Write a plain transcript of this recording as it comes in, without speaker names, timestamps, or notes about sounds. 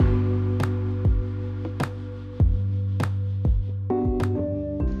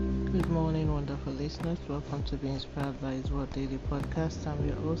listeners. Welcome to Be Inspired by His Word Daily Podcast. I'm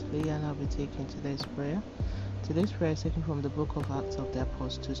your host, Leah, and I'll be taking today's prayer. Today's prayer is taken from the book of Acts of the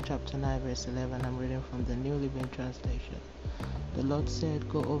Apostles, chapter 9, verse 11. I'm reading from the New Living Translation. The Lord said,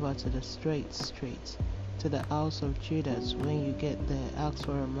 "Go over to the straight street, to the house of Judas. When you get there, ask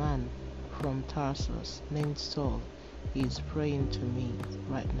for a man from Tarsus named Saul. He is praying to me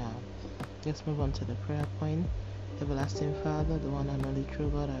right now." Let's move on to the prayer point. Everlasting Father, the one and only true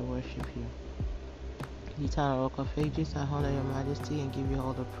God, I worship you. The eternal rock of ages, I honor your majesty and give you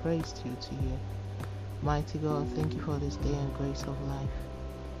all the praise due to you. Mighty God, thank you for this day and grace of life.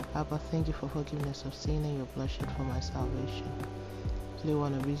 Abba, thank you for forgiveness of sin and your blood shed for my salvation. Holy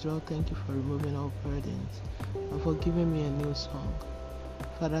One of Israel, thank you for removing all burdens and for giving me a new song.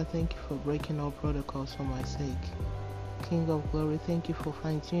 Father, thank you for breaking all protocols for my sake. King of glory, thank you for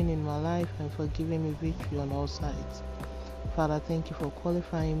fine-tuning my life and for giving me victory on all sides. Father, thank you for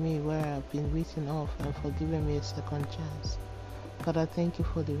qualifying me where I have been written off and for giving me a second chance. Father, thank you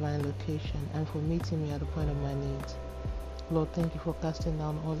for divine location and for meeting me at the point of my needs. Lord, thank you for casting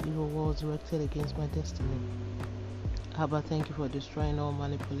down all evil walls erected against my destiny. Abba, thank you for destroying all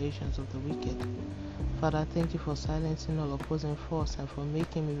manipulations of the wicked. Father, thank you for silencing all opposing force and for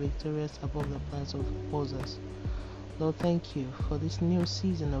making me victorious above the plans of opposers. Lord, thank you for this new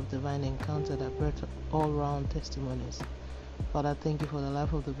season of divine encounter that brought all-round testimonies. Father, thank you for the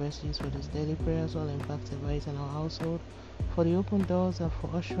life of the vessels, for this daily prayers all impacted by it in our household, for the open doors and for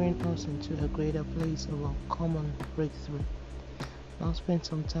ushering us into a greater place of uncommon breakthrough. Now spend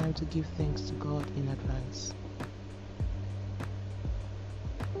some time to give thanks to God in advance.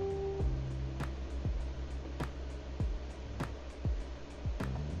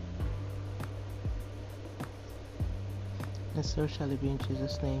 And so shall it be in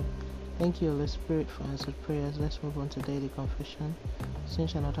Jesus' name. Thank you, Holy Spirit, for answered prayers. Let's move on to daily confession. Sin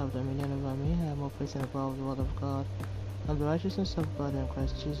shall not have dominion over me. I am operating above the word of God. I'm the righteousness of God in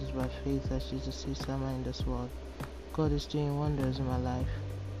Christ Jesus by faith, as Jesus is someone in this world. God is doing wonders in my life.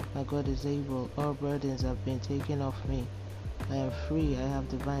 My God is able. All burdens have been taken off me. I am free. I have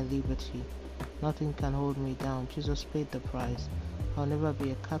divine liberty. Nothing can hold me down. Jesus paid the price. I'll never be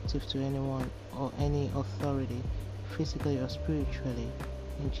a captive to anyone or any authority, physically or spiritually.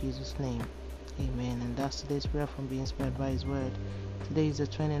 In Jesus' name, amen. And that's today's prayer from Being Inspired by His Word. Today is the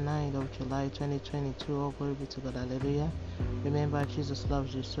 29th of July 2022. All glory be to God. Hallelujah. Remember, Jesus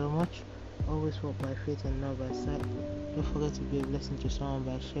loves you so much. Always walk by faith and not by sight. Don't forget to be a blessing to someone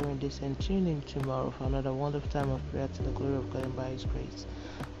by sharing this, and tune in tomorrow for another wonderful time of prayer to the glory of God and by His grace.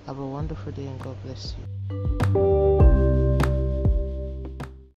 Have a wonderful day and God bless you.